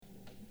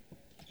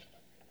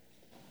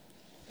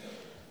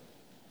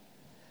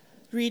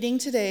Reading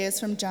today is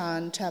from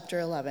John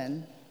chapter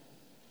 11.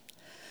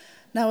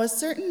 Now a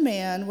certain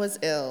man was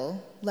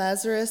ill,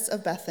 Lazarus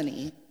of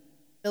Bethany,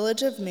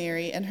 village of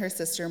Mary and her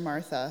sister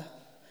Martha.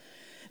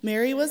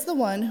 Mary was the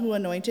one who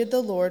anointed the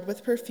Lord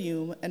with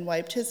perfume and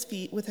wiped his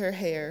feet with her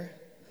hair.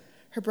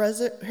 Her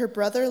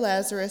brother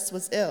Lazarus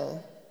was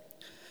ill.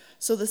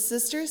 So the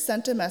sisters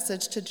sent a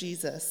message to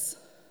Jesus,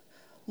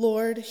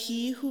 "Lord,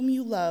 he whom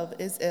you love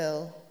is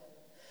ill."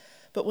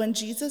 But when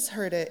Jesus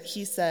heard it,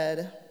 he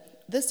said,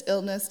 "This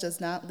illness does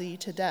not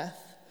lead to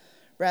death.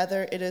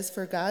 Rather, it is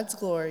for God's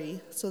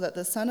glory, so that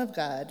the Son of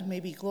God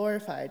may be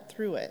glorified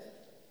through it."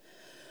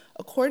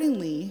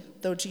 Accordingly,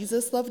 though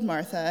Jesus loved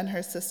Martha and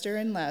her sister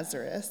and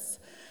Lazarus,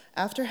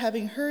 after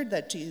having heard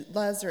that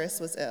Lazarus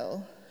was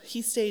ill,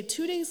 he stayed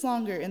 2 days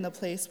longer in the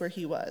place where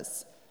he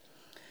was.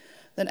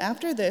 Then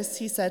after this,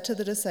 he said to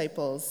the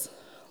disciples,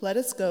 "Let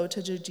us go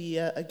to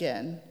Judea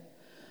again."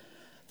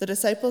 The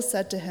disciples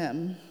said to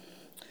him,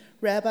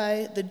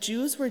 "Rabbi, the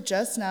Jews were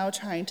just now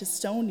trying to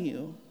stone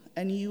you,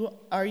 and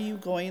are you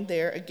going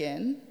there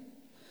again?"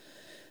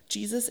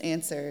 Jesus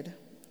answered,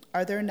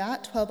 "Are there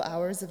not 12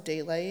 hours of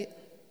daylight?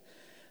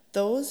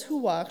 Those who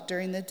walk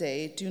during the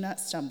day do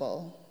not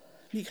stumble,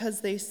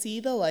 because they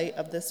see the light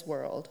of this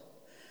world.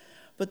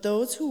 But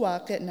those who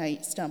walk at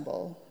night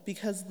stumble,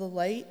 because the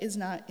light is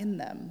not in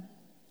them."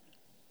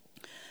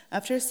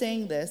 After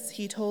saying this,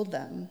 he told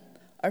them,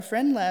 "Our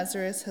friend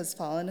Lazarus has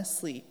fallen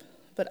asleep,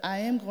 but I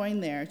am going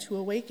there to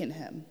awaken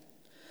him."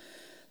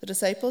 The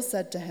disciples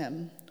said to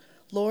him,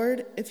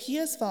 "Lord, if he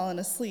has fallen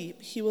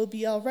asleep, he will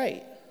be all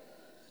right."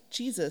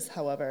 Jesus,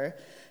 however,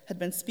 had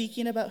been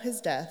speaking about his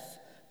death,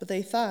 but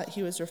they thought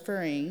he was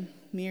referring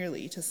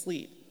merely to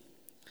sleep.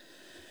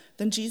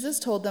 Then Jesus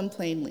told them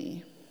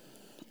plainly,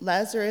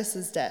 "Lazarus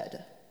is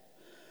dead.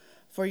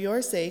 For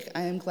your sake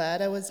I am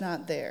glad I was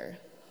not there,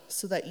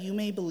 so that you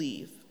may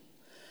believe.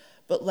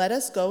 But let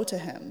us go to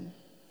him."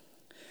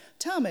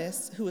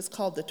 Thomas, who was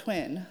called the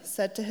twin,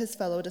 said to his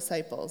fellow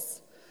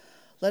disciples,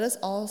 "Let us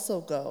also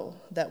go,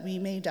 that we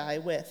may die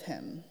with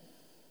him."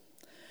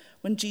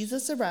 When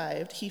Jesus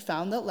arrived, he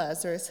found that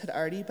Lazarus had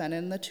already been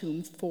in the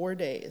tomb 4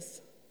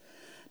 days.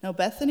 Now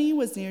Bethany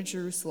was near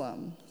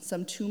Jerusalem,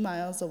 some 2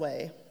 miles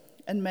away,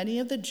 and many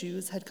of the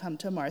Jews had come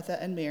to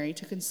Martha and Mary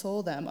to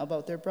console them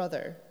about their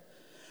brother.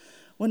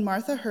 When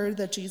Martha heard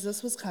that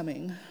Jesus was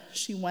coming,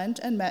 she went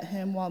and met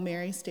him while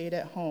Mary stayed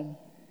at home.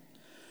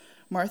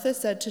 Martha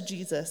said to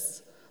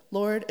Jesus,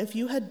 "Lord, if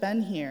you had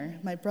been here,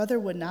 my brother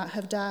would not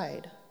have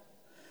died.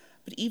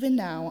 But even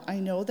now I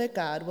know that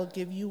God will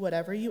give you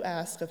whatever you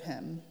ask of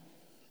him."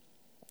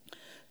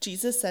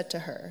 Jesus said to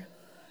her,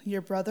 "Your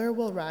brother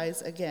will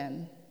rise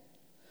again."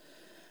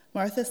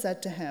 Martha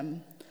said to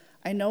him,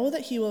 "I know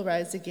that he will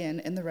rise again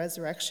in the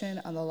resurrection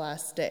on the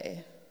last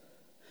day."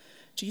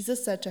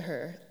 Jesus said to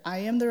her, "I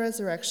am the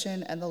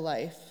resurrection and the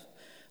life.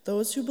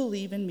 Those who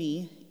believe in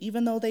me,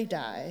 even though they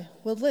die,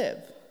 will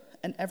live,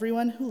 and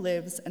everyone who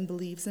lives and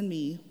believes in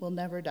me will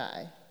never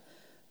die.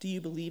 Do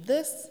you believe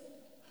this?"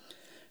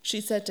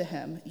 She said to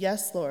him,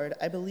 "Yes, Lord,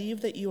 I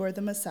believe that you are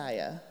the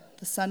Messiah,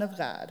 the Son of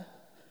God,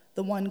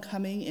 the one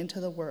coming into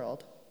the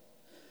world."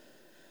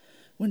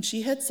 When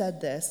she had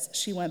said this,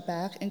 she went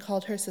back and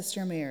called her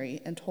sister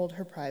Mary and told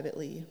her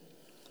privately,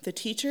 "The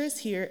teacher is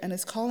here and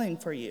is calling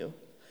for you."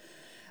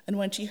 And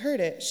when she heard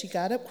it, she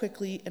got up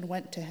quickly and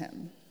went to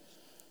him.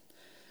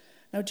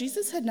 Now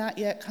Jesus had not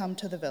yet come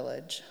to the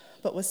village,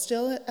 but was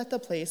still at the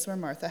place where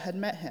Martha had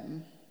met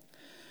him.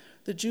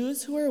 The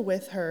Jews who were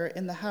with her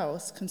in the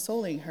house,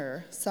 consoling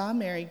her, saw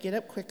Mary get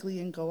up quickly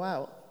and go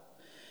out.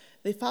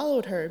 They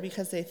followed her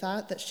because they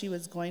thought that she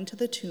was going to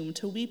the tomb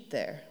to weep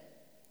there.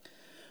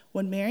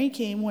 When Mary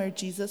came where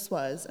Jesus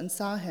was and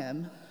saw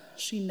him,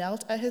 she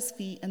knelt at his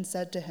feet and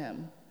said to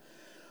him,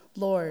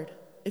 "Lord,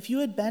 if you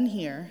had been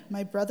here,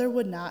 my brother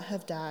would not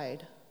have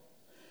died."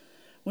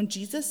 When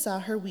Jesus saw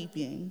her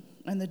weeping,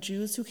 and the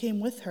Jews who came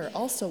with her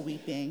also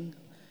weeping,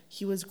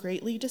 he was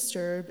greatly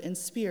disturbed in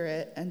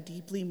spirit and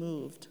deeply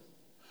moved.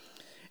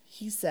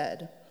 He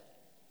said,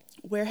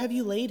 "Where have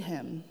you laid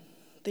him?"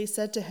 They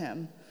said to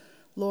him,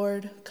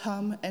 "Lord,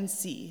 come and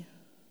see."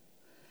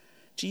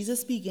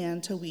 Jesus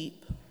began to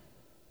weep.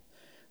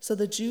 So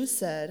the Jews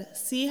said,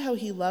 "See how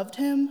he loved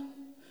him?"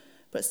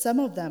 But some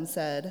of them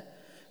said,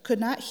 "Could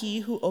not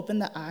he who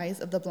opened the eyes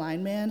of the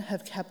blind man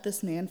have kept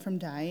this man from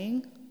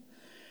dying?"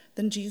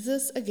 Then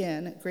Jesus,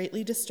 again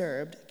greatly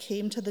disturbed,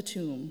 came to the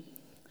tomb.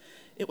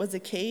 It was a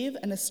cave,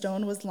 and a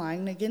stone was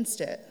lying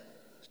against it.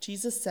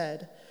 Jesus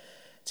said,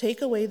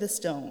 "Take away the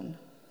stone."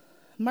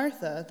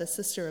 Martha, the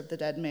sister of the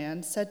dead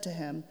man, said to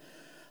him,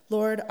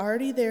 "Lord,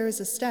 already there is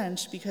a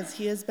stench because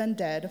he has been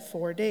dead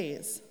 4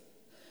 days."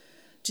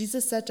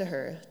 Jesus said to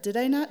her, "Did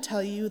I not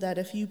tell you that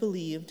if you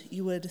believed,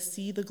 you would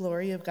see the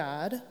glory of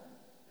God?"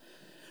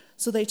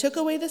 So they took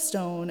away the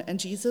stone, and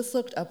Jesus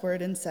looked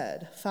upward and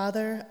said,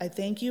 "Father, I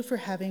thank you for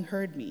having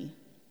heard me.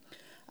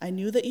 I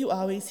knew that you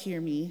always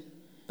hear me,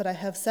 but I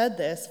have said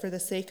this for the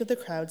sake of the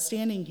crowd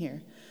standing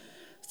here,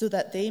 so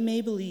that they may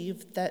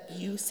believe that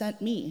you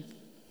sent me."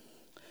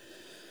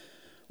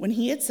 When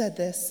he had said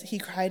this, he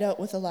cried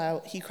with a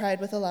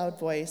loud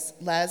voice,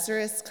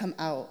 "Lazarus, come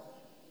out."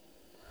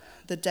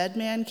 The dead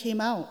man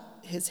came out,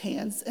 his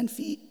hands and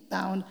feet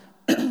bound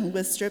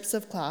with strips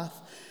of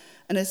cloth,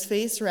 and his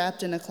face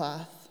wrapped in a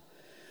cloth.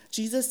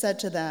 Jesus said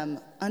to them,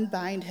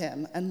 "Unbind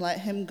him and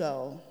let him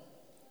go."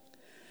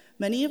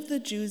 Many of the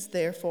Jews,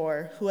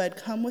 therefore, who had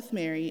come with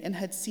Mary and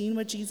had seen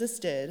what Jesus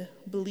did,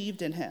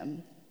 believed in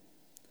him.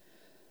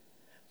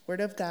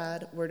 Word of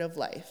God, word of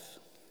life.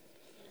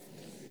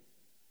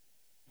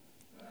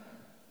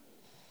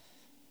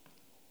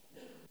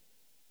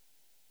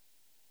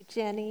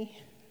 Jenny.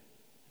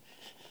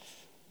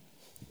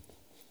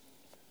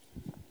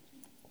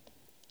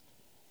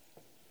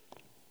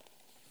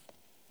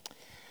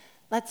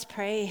 Let's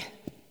pray.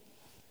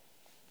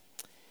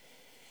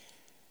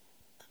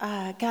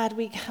 God,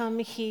 we come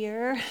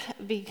here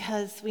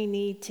because we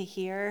need to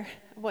hear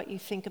what you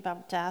think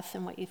about death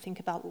and what you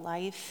think about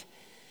life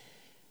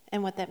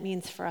and what that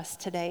means for us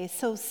today.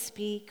 So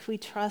speak. We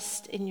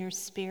trust in your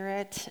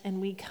Spirit,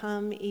 and we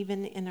come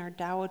even in our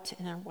doubt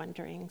and our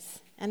wonderings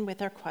and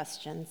with our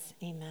questions.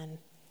 Amen.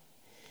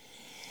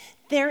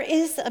 There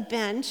is a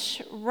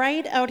bench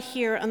right out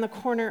here on the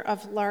corner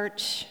of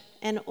Larch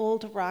and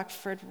Old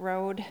Rockford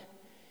Road.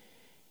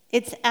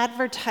 Its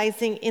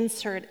advertising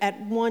insert at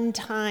one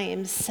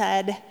time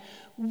said,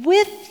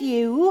 "With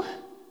you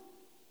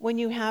when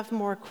you have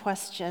more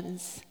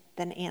questions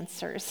than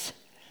answers."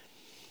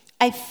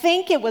 I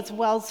think it was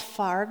Wells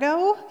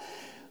Fargo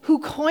who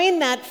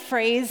coined that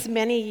phrase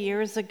many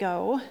years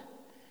ago.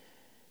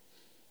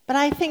 But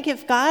I think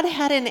if God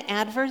had an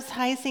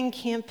advertising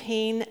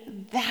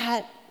campaign,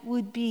 that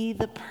would be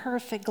the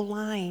perfect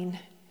line.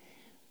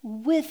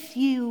 With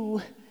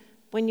you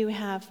when you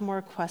have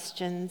more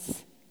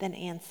questions than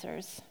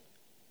answers.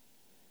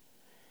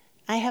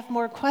 I have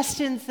more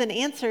questions than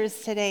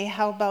answers today.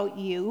 How about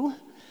you?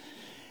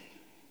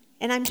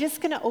 And I'm just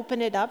going to open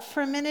it up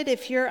for a minute.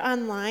 If you're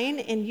online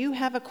and you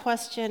have a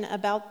question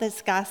about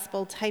this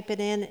gospel, type it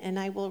in and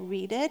I will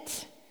read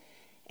it.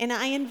 And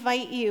I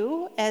invite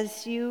you,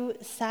 as you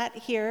sat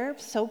here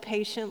so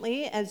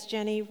patiently as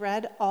Jenny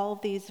read all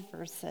these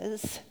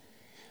verses,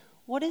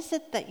 what is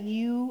it that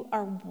you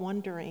are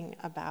wondering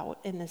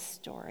about in this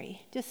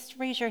story? Just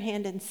raise your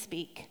hand and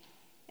speak.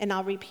 And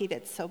I'll repeat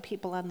it so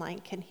people online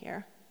can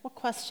hear. What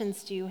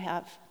questions do you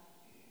have?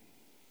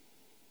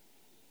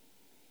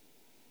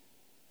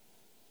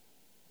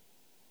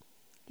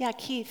 Yeah,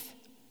 Keith.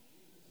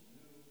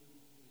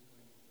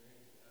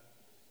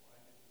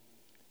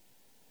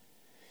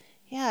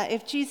 Yeah,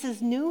 if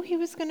Jesus knew he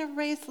was going to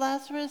raise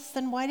Lazarus,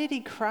 then why did he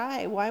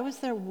cry? Why was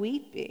there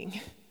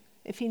weeping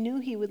if he knew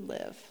he would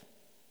live?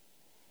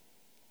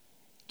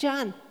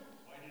 John.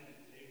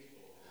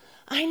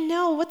 I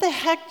know, what the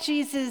heck,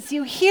 Jesus?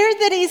 You hear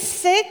that he's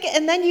sick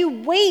and then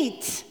you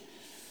wait.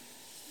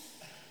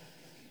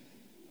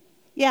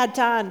 Yeah,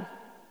 Don.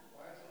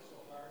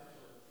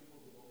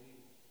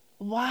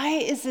 Why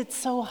is it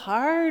so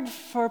hard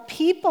for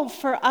people,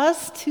 for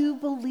us to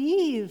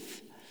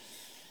believe?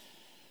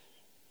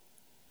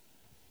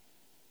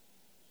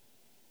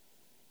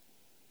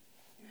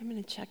 I'm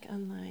going to check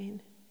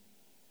online.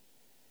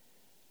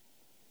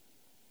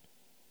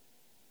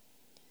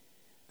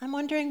 I'm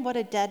wondering what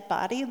a dead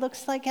body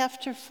looks like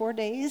after 4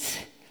 days.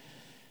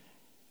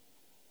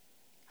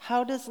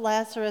 How does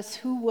Lazarus,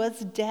 who was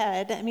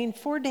dead,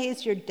 4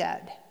 days you're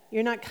dead.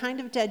 You're not kind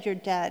of dead, you're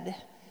dead.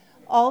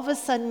 All of a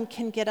sudden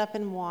can get up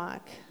and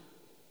walk.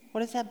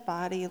 What does that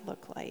body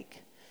look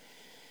like?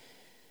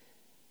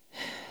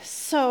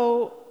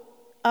 So,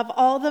 of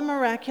all the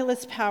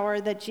miraculous power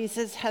that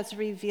Jesus has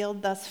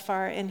revealed thus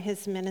far in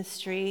his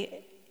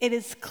ministry, it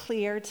is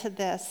clear to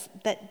this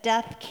that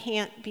death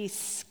can't be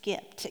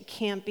skipped. It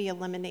can't be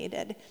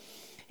eliminated.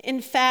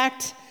 In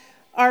fact,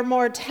 our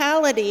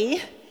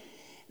mortality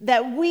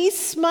that we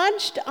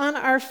smudged on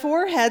our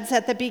foreheads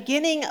at the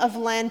beginning of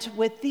Lent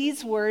with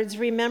these words,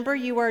 "Remember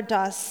you are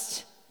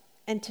dust,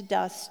 and to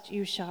dust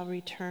you shall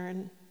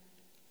return."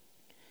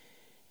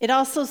 It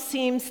also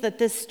seems that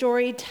this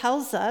story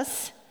tells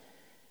us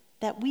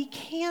that we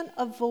can't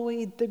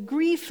avoid the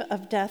grief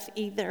of death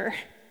either.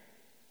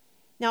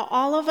 Now,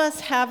 all of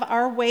us have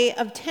our way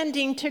of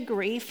tending to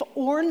grief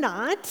or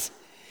not.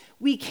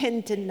 We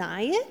can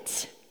deny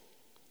it.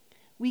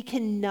 We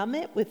can numb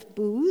it with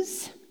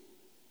booze.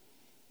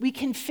 We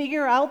can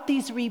figure out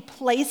these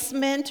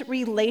replacement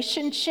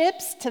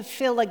relationships to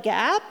fill a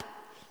gap.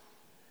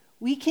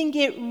 We can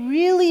get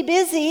really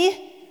busy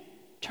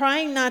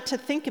trying not to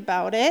think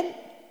about it.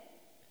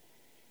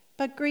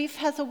 But grief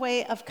has a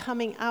way of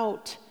coming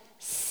out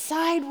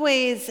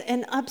sideways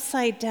and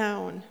upside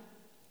down.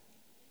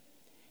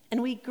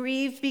 And we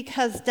grieve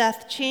because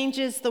death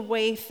changes the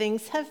way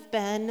things have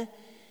been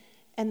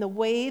and the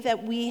way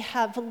that we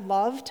have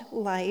loved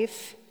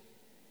life,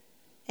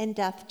 and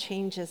death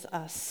changes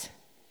us.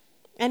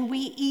 And we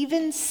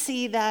even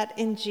see that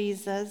in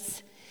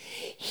Jesus.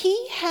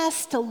 He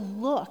has to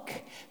look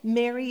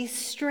Mary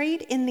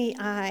straight in the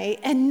eye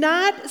and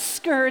not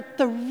skirt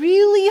the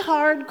really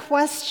hard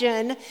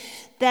question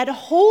that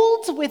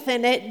holds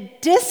within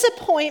it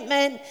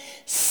disappointment,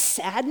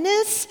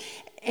 sadness,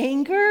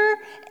 anger,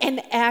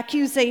 and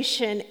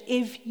accusation.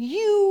 If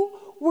you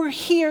were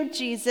here,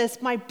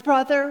 Jesus, my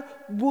brother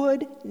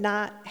would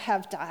not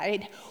have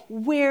died.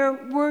 Where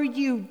were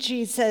you,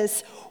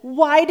 Jesus?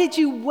 Why did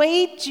you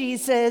wait,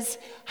 Jesus?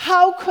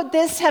 How could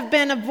this have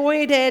been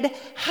avoided?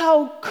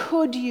 How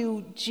could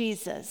you,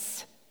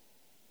 Jesus?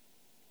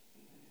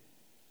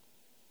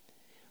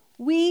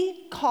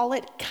 We call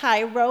it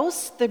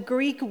kairos, the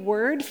Greek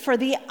word for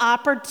the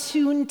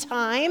opportune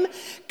time,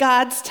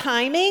 God's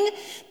timing.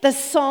 The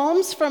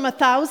Psalms from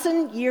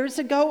 1,000 years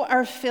ago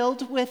are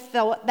filled with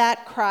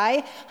that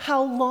cry,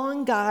 how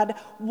long, God?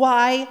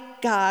 Why,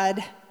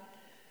 God?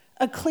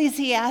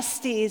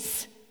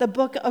 Ecclesiastes, the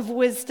book of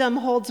wisdom,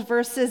 holds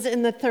verses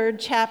in the 3rd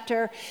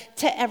chapter.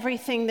 To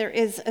everything there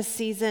is a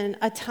season,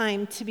 a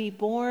time to be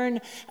born,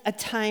 a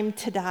time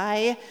to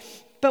die.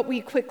 But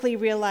we quickly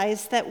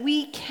realize that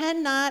we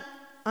cannot,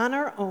 on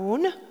our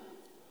own,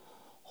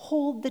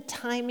 hold the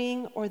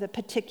timing or the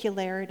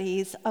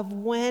particularities of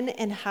when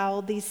and how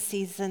these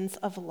seasons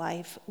of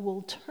life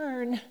will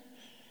turn.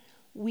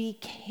 We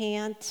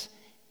can't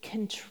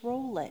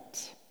control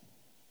it.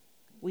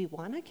 We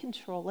want to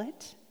control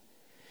it.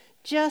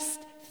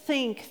 Just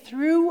think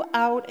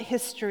throughout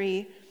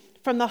history,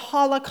 from the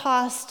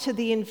Holocaust to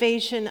the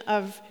invasion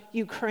of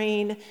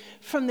Ukraine,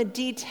 from the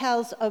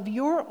details of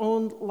your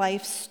own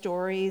life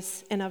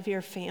stories and of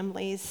your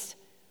families,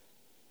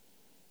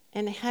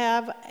 and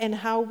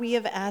how we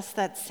have asked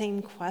that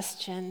same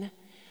question.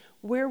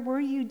 Where were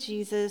you,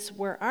 Jesus?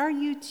 Where are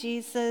you,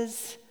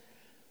 Jesus?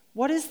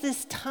 What is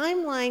this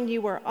timeline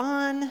you were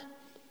on?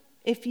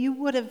 If you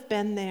would have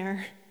been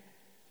there,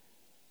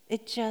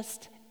 it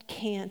just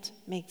can't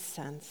make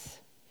sense.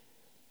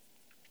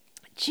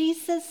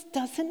 Jesus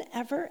doesn't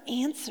ever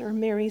answer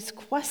Mary's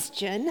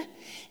question.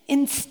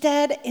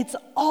 Instead, it's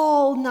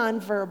all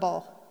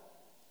nonverbal.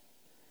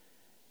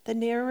 The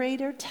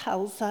narrator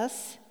tells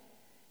us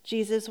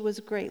Jesus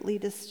was greatly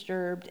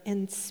disturbed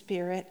in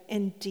spirit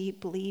and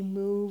deeply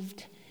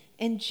moved,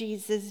 and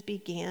Jesus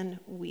began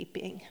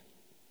weeping.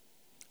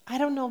 I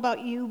don't know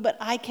about you, but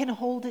I can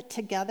hold it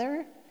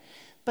together.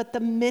 But the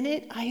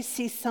minute I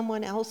see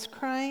someone else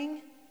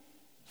crying,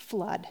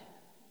 flood.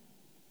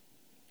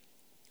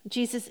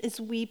 Jesus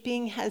is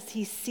weeping as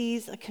he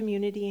sees a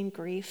community in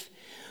grief,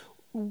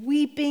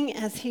 weeping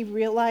as he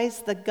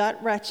realized the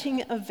gut-wrenching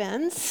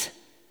events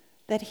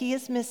that he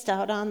has missed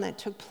out on that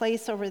took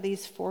place over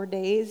these 4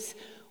 days,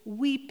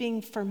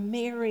 weeping for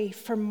Mary,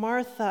 for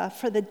Martha,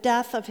 for the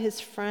death of his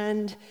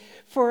friend,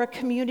 for a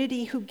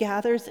community who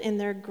gathers in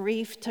their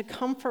grief to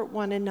comfort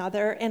one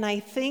another. And I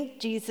think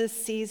Jesus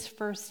sees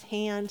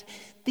firsthand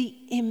the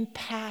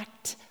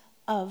impact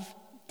of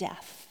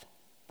death.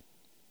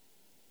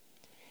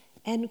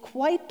 And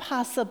quite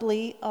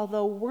possibly,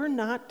 although we're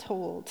not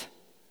told,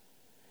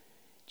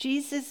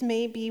 Jesus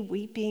may be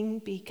weeping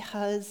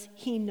because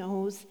he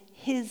knows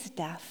his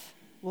death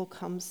will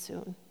come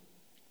soon.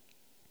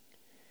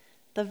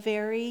 The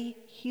very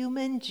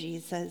human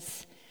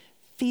Jesus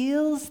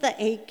feels the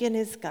ache in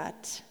his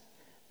gut,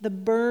 the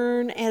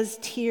burn as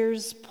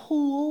tears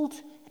pooled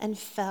and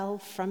fell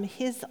from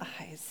his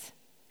eyes.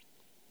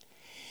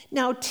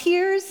 Now,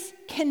 tears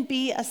can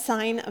be a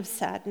sign of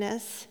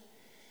sadness,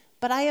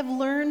 but I have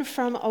learned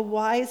from a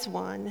wise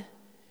one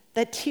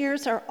that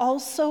tears are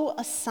also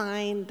a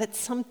sign that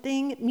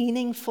something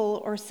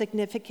meaningful or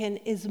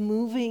significant is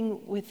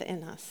moving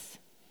within us.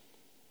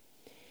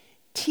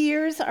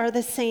 Tears are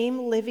the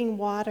same living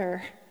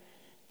water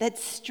that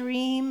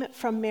stream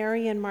from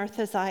Mary and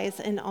Martha's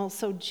eyes and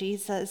also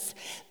Jesus.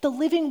 The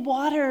living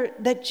water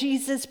that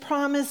Jesus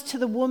promised to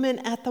the woman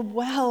at the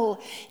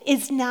well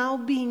is now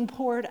being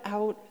poured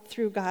out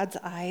through God's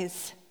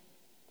eyes.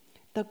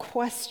 The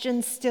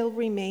questions still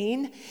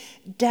remain.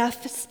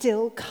 Death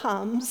still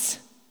comes.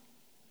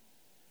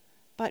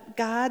 But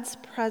God's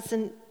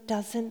presence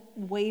doesn't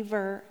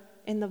waver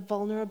in the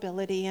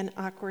vulnerability and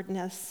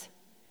awkwardness.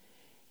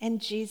 And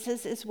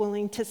Jesus is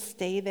willing to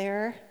stay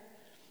there,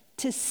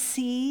 to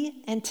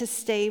see and to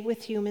stay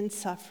with human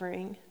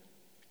suffering.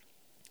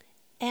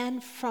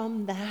 And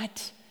from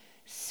that,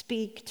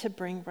 speak to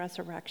bring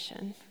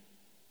resurrection.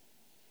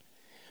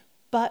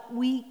 But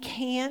we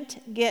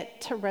can't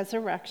get to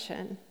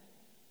resurrection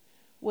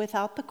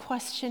without the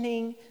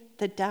questioning,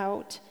 the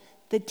doubt,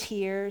 the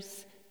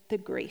tears, the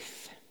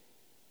grief.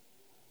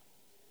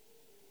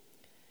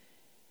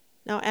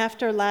 Now,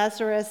 after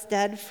Lazarus,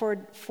 dead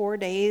for 4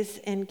 days,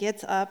 and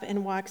gets up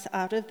and walks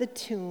out of the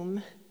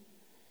tomb,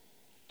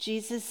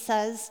 Jesus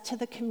says to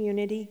the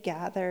community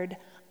gathered,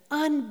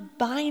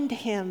 "Unbind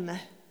him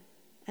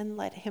and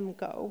let him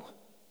go."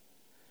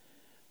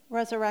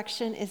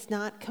 Resurrection is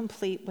not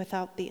complete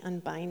without the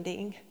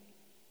unbinding,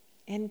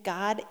 and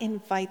God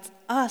invites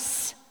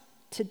us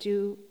to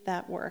do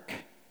that work.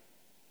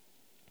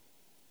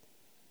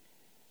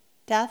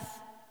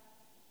 Death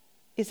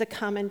is a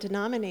common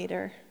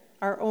denominator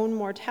our own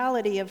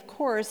mortality, of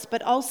course,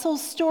 but also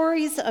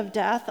stories of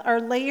death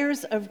are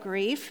layers of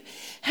grief.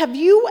 Have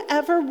you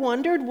ever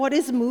wondered what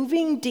is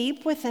moving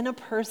deep within a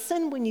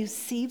person when you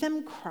see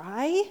them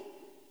cry?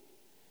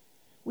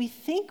 We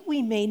think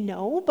we may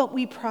know, but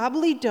we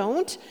probably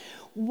don't.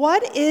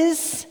 What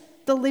is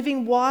the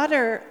living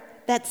water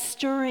that's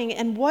stirring,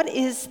 and what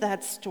is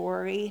that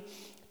story?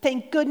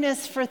 Thank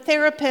goodness for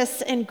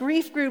therapists and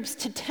grief groups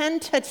to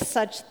tend to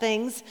such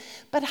things,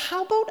 but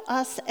how about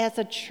us as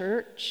a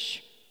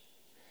church?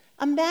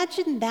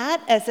 Imagine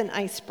that as an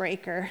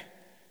icebreaker.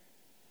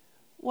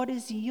 What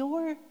is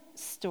your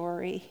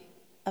story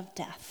of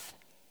death?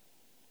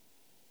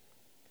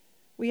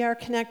 We are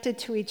connected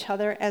to each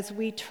other as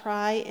we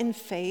try in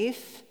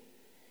faith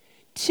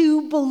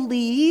to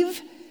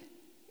believe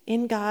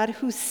in God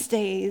who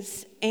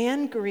stays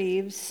and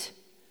grieves,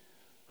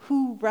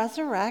 who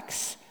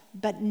resurrects,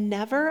 but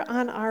never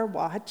on our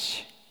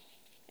watch.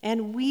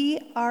 And we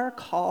are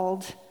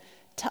called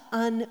to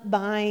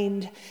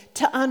unbind,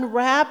 to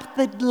unwrap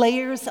the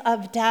layers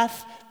of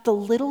death, the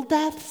little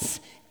deaths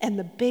and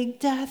the big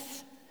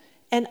death,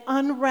 and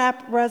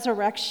unwrap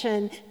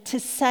resurrection to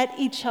set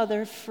each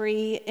other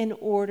free in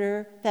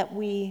order that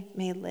we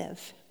may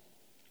live.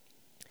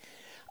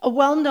 A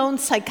well-known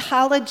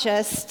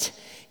psychologist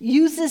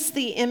uses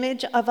the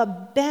image of a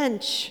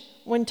bench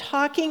when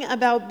talking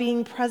about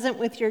being present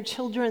with your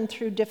children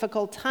through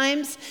difficult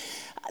times.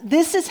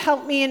 This has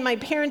helped me in my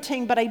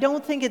parenting, but I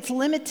don't think it's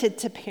limited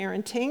to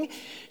parenting.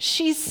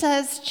 She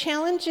says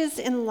challenges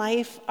in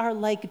life are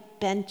like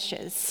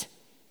benches.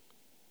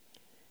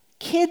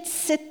 Kids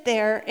sit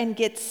there and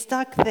get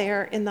stuck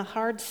there in the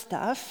hard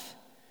stuff.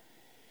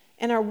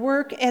 And our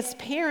work as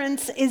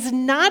parents is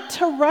not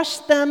to rush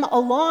them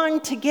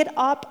along to get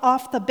up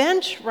off the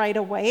bench right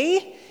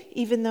away,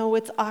 even though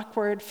it's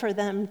awkward for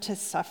them to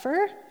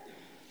suffer,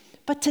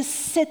 but to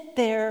sit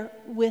there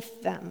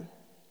with them,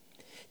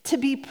 to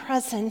be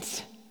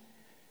present,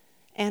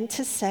 and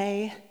to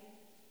say,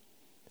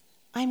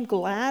 I'm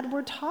glad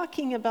we're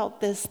talking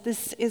about this.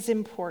 This is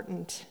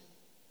important.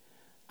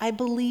 I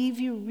believe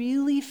you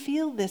really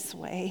feel this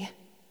way.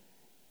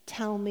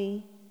 Tell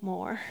me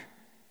more.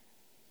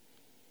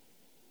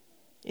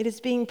 It is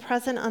being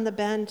present on the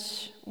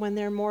bench when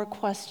there are more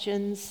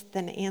questions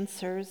than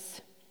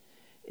answers.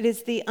 It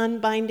is the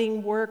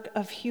unbinding work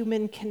of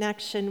human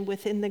connection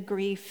within the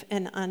grief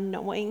and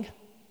unknowing.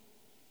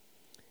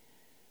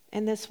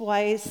 And this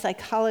wise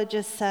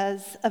psychologist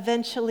says,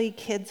 eventually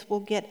kids will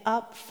get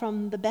up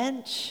from the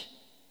bench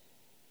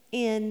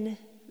in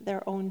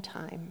their own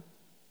time.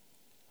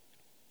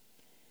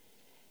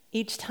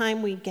 Each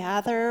time we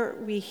gather,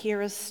 we hear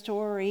a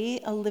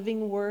story, a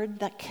living word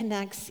that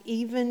connects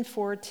even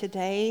for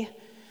today,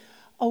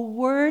 a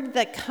word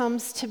that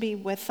comes to be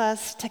with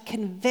us, to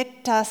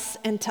convict us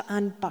and to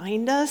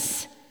unbind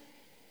us.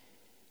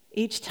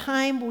 Each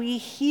time we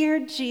hear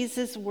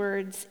Jesus'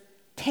 words,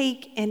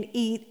 take and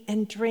eat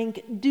and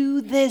drink,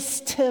 do this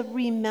to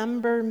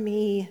remember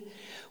me.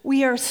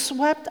 We are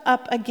swept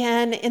up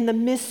again in the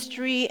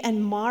mystery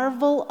and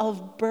marvel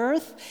of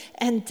birth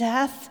and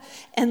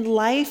death and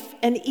life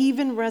and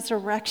even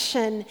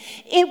resurrection.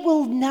 It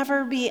will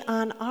never be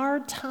on our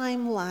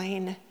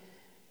timeline,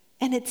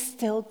 and it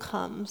still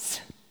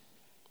comes.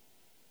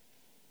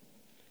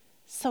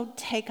 So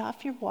take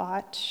off your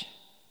watch.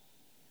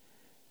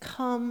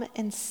 Come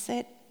and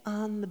sit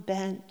on the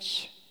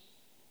bench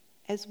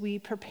as we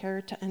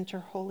prepare to enter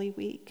Holy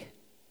Week.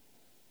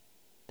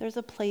 There's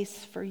a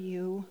place for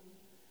you.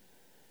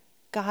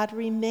 God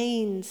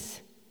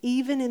remains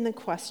even in the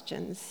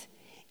questions,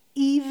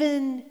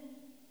 even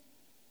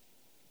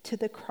to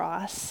the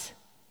cross,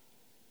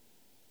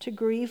 to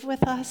grieve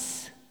with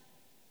us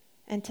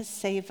and to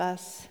save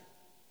us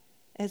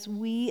as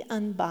we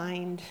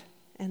unbind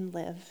and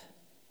live.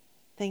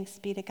 Thanks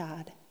be to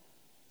God.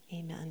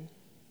 Amen.